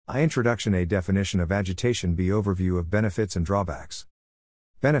Introduction. A definition of agitation. B. Overview of benefits and drawbacks.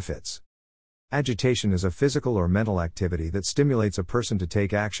 Benefits. Agitation is a physical or mental activity that stimulates a person to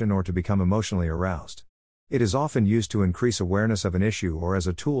take action or to become emotionally aroused. It is often used to increase awareness of an issue or as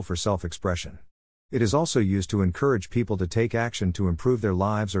a tool for self-expression. It is also used to encourage people to take action to improve their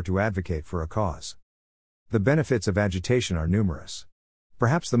lives or to advocate for a cause. The benefits of agitation are numerous.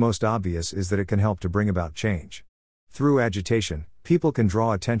 Perhaps the most obvious is that it can help to bring about change. Through agitation, people can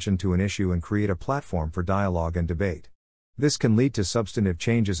draw attention to an issue and create a platform for dialogue and debate. This can lead to substantive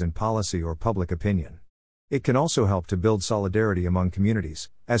changes in policy or public opinion. It can also help to build solidarity among communities,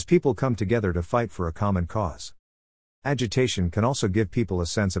 as people come together to fight for a common cause. Agitation can also give people a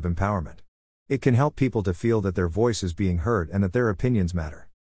sense of empowerment. It can help people to feel that their voice is being heard and that their opinions matter.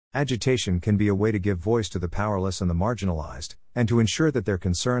 Agitation can be a way to give voice to the powerless and the marginalized, and to ensure that their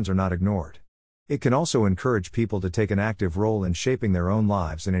concerns are not ignored. It can also encourage people to take an active role in shaping their own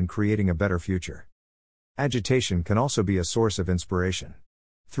lives and in creating a better future. Agitation can also be a source of inspiration.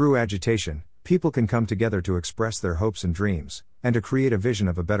 Through agitation, people can come together to express their hopes and dreams, and to create a vision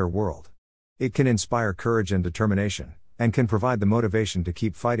of a better world. It can inspire courage and determination, and can provide the motivation to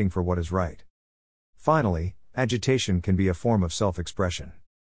keep fighting for what is right. Finally, agitation can be a form of self-expression.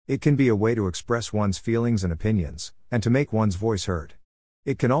 It can be a way to express one's feelings and opinions, and to make one's voice heard.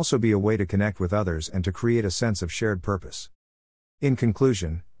 It can also be a way to connect with others and to create a sense of shared purpose. In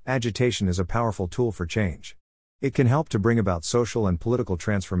conclusion, agitation is a powerful tool for change. It can help to bring about social and political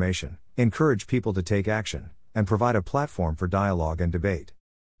transformation, encourage people to take action, and provide a platform for dialogue and debate.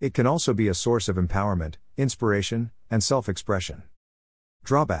 It can also be a source of empowerment, inspiration, and self-expression.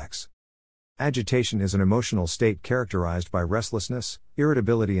 Drawbacks. Agitation is an emotional state characterized by restlessness,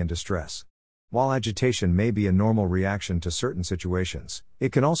 irritability, and distress. While agitation may be a normal reaction to certain situations,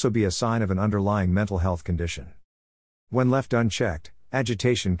 it can also be a sign of an underlying mental health condition. When left unchecked,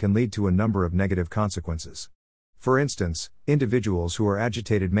 agitation can lead to a number of negative consequences. For instance, individuals who are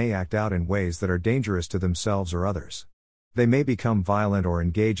agitated may act out in ways that are dangerous to themselves or others. They may become violent or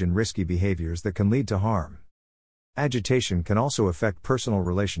engage in risky behaviors that can lead to harm. Agitation can also affect personal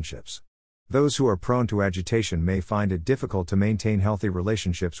relationships. Those who are prone to agitation may find it difficult to maintain healthy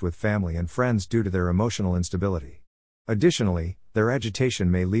relationships with family and friends due to their emotional instability. Additionally, their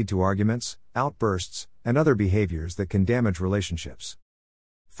agitation may lead to arguments, outbursts, and other behaviors that can damage relationships.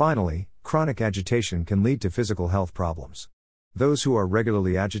 Finally, chronic agitation can lead to physical health problems. Those who are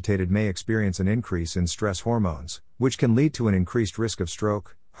regularly agitated may experience an increase in stress hormones, which can lead to an increased risk of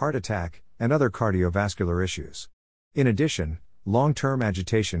stroke, heart attack, and other cardiovascular issues. In addition, long-term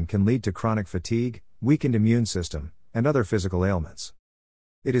agitation can lead to chronic fatigue, weakened immune system, and other physical ailments.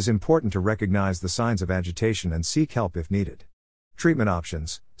 It is important to recognize the signs of agitation and seek help if needed. Treatment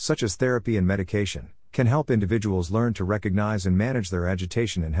options, such as therapy and medication, can help individuals learn to recognize and manage their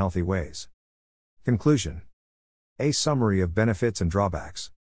agitation in healthy ways. Conclusion. A summary of benefits and drawbacks.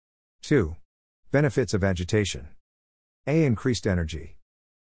 2. Benefits of agitation. A. Increased energy.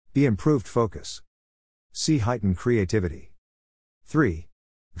 B. Improved focus. C. Heightened creativity. 3.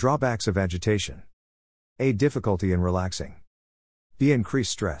 Drawbacks of agitation. A. Difficulty in relaxing. B.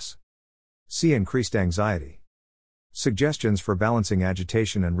 Increased stress. C. Increased anxiety. Suggestions for balancing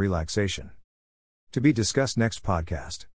agitation and relaxation. To be discussed next podcast.